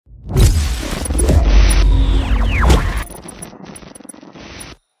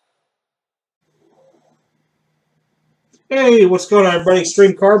Hey, what's going on, everybody?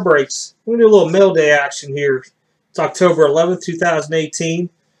 Extreme Card Breaks. We're going to do a little mail day action here. It's October 11th, 2018.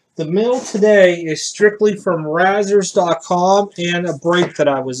 The mail today is strictly from Razzers.com and a break that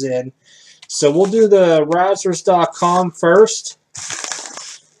I was in. So we'll do the Razzers.com first.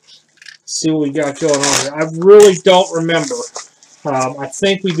 See what we got going on here. I really don't remember. I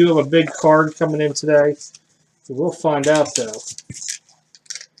think we do have a big card coming in today. We'll find out, though.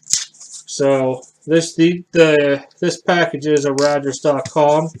 So this package is a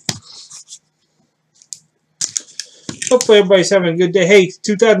Razzers.com. Hopefully everybody's having a good day. Hey,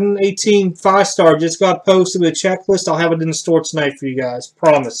 2018 5-star just got posted with a checklist. I'll have it in the store tonight for you guys.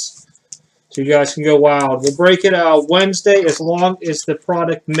 Promise. So you guys can go wild. We'll break it out Wednesday as long as the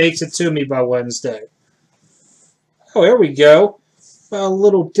product makes it to me by Wednesday. Oh, there we go. A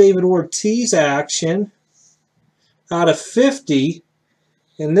little David Ortiz action out of 50.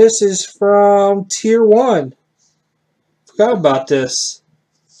 And this is from Tier 1. Forgot about this.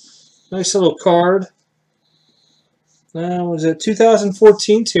 Nice little card. That was a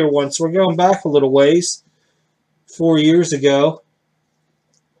 2014 Tier 1, so we're going back a little ways. 4 years ago.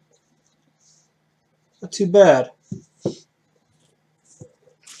 Not too bad.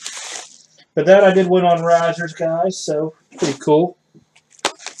 But that I did win on Razzers, guys, so pretty cool.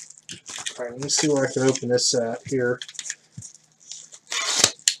 Alright, let me see where I can open this at here.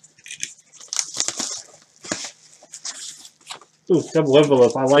 Ooh, double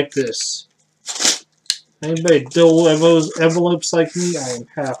envelope. I like this. Anybody double envelopes like me? I am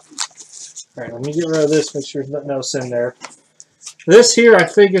happy. Alright, let me get rid of this. Make sure there's nothing else in there. This here, I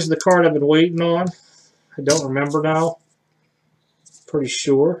think, is the card I've been waiting on. I don't remember now. Pretty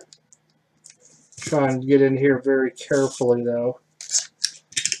sure. Trying to get in here very carefully, though.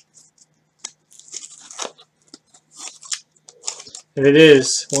 And it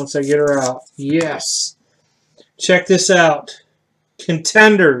is, once I get her out. Yes! Check this out.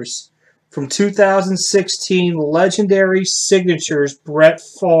 Contenders from 2016 Legendary Signatures Brett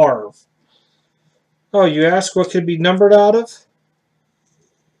Farve. Oh, you ask what could be numbered out of?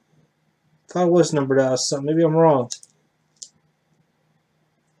 I thought it was numbered out of something. Maybe I'm wrong.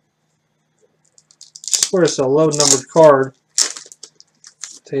 I swear it's a low numbered card.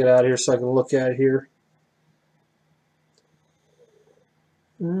 Take it out here so I can look at it here.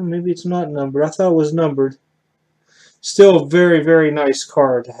 Maybe it's not numbered. I thought it was numbered. Still a very, very nice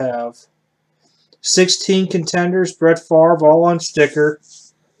card to have. 16 Contenders, Brett Farve, all on sticker.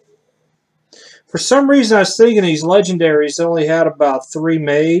 For some reason, I was thinking these legendaries only had about 3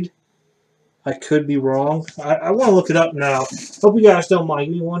 made. I could be wrong. I want to look it up now. Hope you guys don't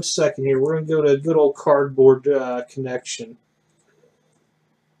mind. Give me 1 second here. We're going to go to a good old cardboard connection.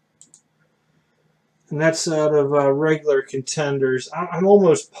 And that's out of regular Contenders. I'm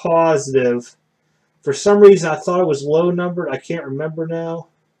almost positive. For some reason, I thought it was low numbered. I can't remember now.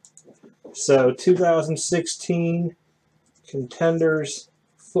 So, 2016 Contenders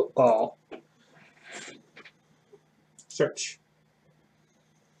football. Search.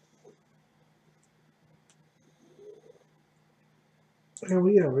 There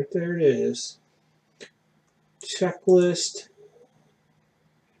we go. Right there it is. Checklist.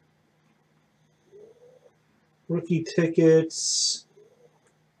 Rookie tickets.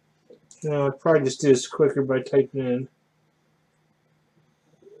 I'd probably just do this quicker by typing in.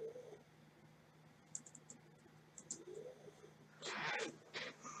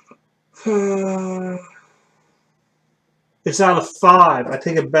 It's out of 5. I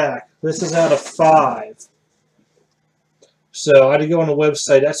take it back. This is out of 5. So I had to go on the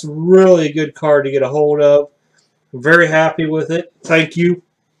website. That's really a good card to get a hold of. I'm very happy with it. Thank you.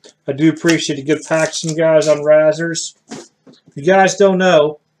 I do appreciate the good packaging, guys, on Razzers. If you guys don't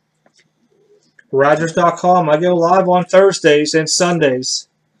know, Razzers.com, I go live on Thursdays and Sundays.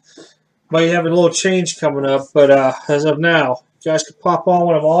 Might have a little change coming up, but as of now, you guys can pop on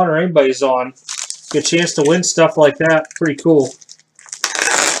when I'm on or anybody's on. Get a chance to win stuff like that. Pretty cool.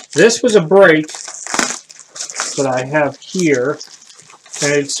 This was a break that I have here,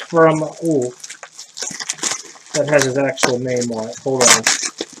 and it's from, ooh, that has his actual name on it. Hold on.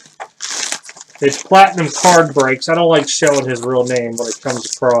 It's Platinum Card Breaks. I don't like showing his real name when it comes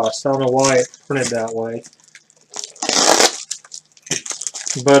across. I don't know why it's printed that way.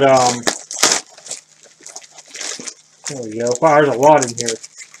 But, there we go. Wow, there's a lot in here.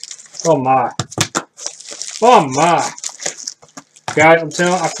 Oh, my. Oh, my. Guys, I'm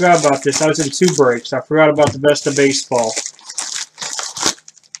telling you, I forgot about this. I was in 2 breaks. I forgot about the best of baseball.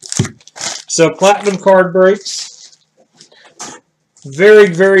 So, Platinum Card Breaks. Very,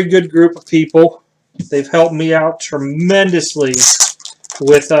 very good group of people. They've helped me out tremendously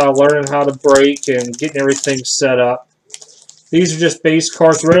with learning how to break and getting everything set up. These are just base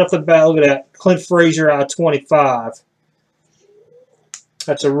cards right off the bat. Look at that. Clint Frazier out of 25.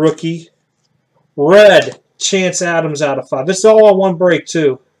 That's a rookie. Red, Chance Adams out of 5. This is all on one break,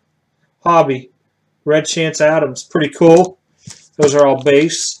 too. Hobby. Red Chance Adams. Pretty cool. Those are all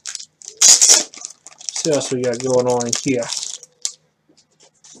base. Let's see what else we got going on in here.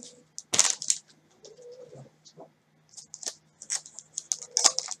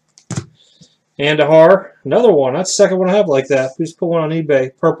 Andahar, another one. That's the second one I have like that. We just put one on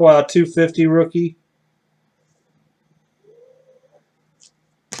eBay. Purple out 250 rookie.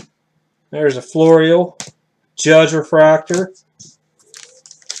 There's a Floreal. Judge Refractor.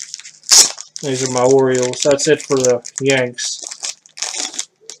 These are my Orioles. That's it for the Yanks.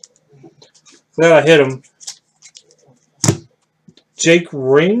 Glad I hit them. Jake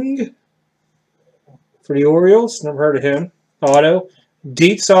Ring for the Orioles. Never heard of him. Auto.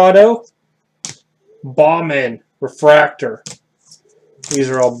 Dietz Auto. Bauman Refractor. These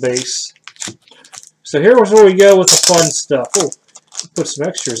are all base. So here's where we go with the fun stuff. Oh, put some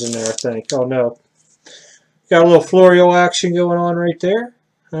extras in there, I think. Oh, no. Got a little Floreal action going on right there.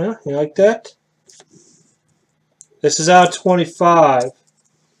 Huh? You like that? This is out of 25.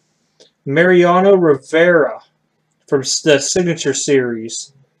 Mariano Rivera from the Signature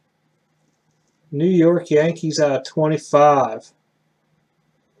Series. New York Yankees out of 25.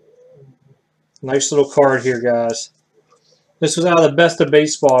 Nice little card here, guys. This was out of the best of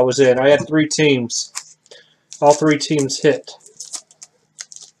baseball I was in. I had 3 teams. All 3 teams hit.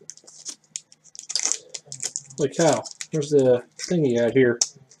 Holy cow. Where's the thing you got here?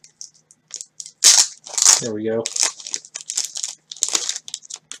 There we go.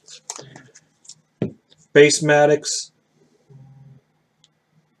 Base Maddox.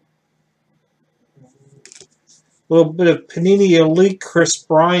 A little bit of Panini Elite Kris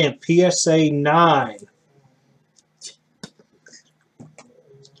Bryant, PSA 9.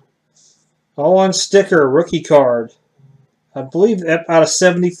 All on sticker, rookie card. I believe out of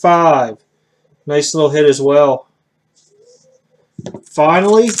 75. Nice little hit as well.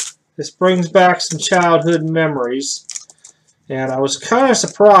 Finally, this brings back some childhood memories. And I was kind of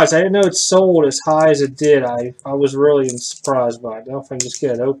surprised. I didn't know it sold as high as it did. I was really surprised by it. I don't know if I can just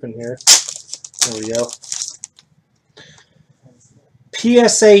get it open here. There we go.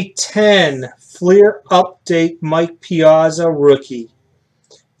 PSA 10 Fleer Update Mike Piazza rookie.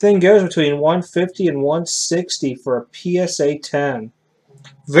 Thing goes between 150 and 160 for a PSA 10.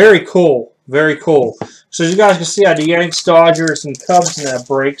 Very cool. Very cool. So as you guys can see, I had the Yanks, Dodgers, and Cubs in that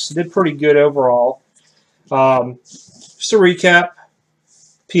break. So did pretty good overall. Just a recap.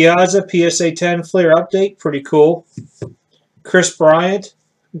 Piazza PSA 10 Fleer Update. Pretty cool. Kris Bryant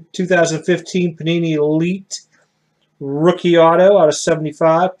 2015 Panini Elite Rookie Auto out of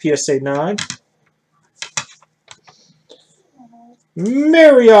 75, PSA 9.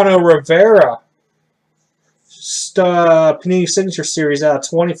 Mariano Rivera, Panini Signature Series out of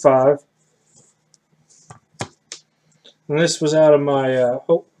 25. And this was out of my,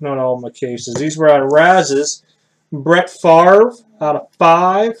 oh, not all my cases. These were out of Raz's. Brett Farve out of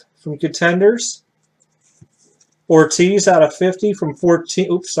 5 from Contenders. Ortiz out of 50 from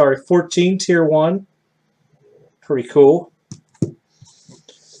 14 Tier 1. Pretty cool.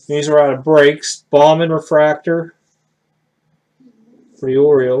 These are out of breaks. Bauman Refractor for the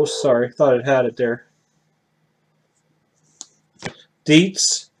Orioles. Sorry, thought it had it there.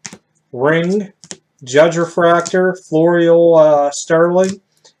 Dietz, Ring, Judge Refractor, Floreal Sterling,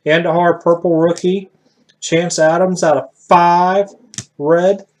 Andahar Purple Rookie, Chance Adams out of 5,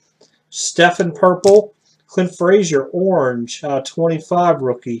 Red, Stephen Purple, Clint Frazier Orange out of 25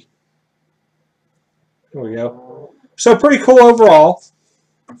 Rookie. There we go. So pretty cool overall.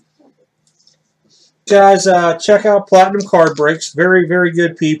 Guys, check out Platinum Card Breaks. Very, very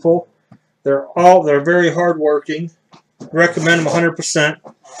good people. They're very hardworking. Recommend them 100%.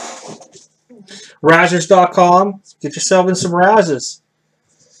 Razzers.com. Get yourself in some Razzes.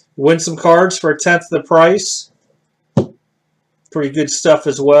 Win some cards for 1/10 of the price. Pretty good stuff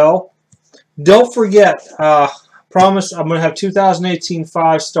as well. Don't forget, promise I'm going to have 2018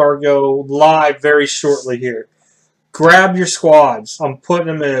 5-star go live very shortly here. Grab your squads. I'm putting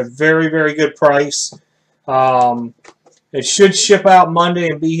them at a very, very good price. It should ship out Monday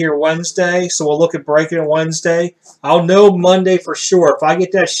and be here Wednesday, so we'll look at breaking it Wednesday. I'll know Monday for sure. If I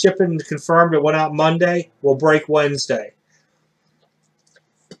get that shipping confirmed it went out Monday, we'll break Wednesday.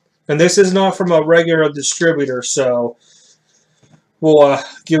 And this is not from a regular distributor, so we'll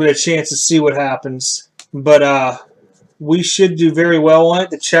give it a chance to see what happens. But we should do very well on it.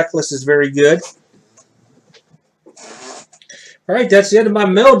 The checklist is very good. All right, that's the end of my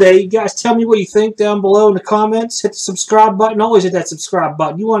mail day. You guys tell me what you think down below in the comments. Hit the subscribe button. Always hit that subscribe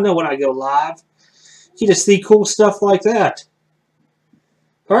button. You want to know when I go live. You just see cool stuff like that.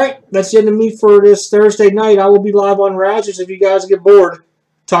 All right, that's the end of me for this Thursday night. I will be live on Razzers if you guys get bored.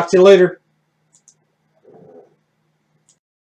 Talk to you later.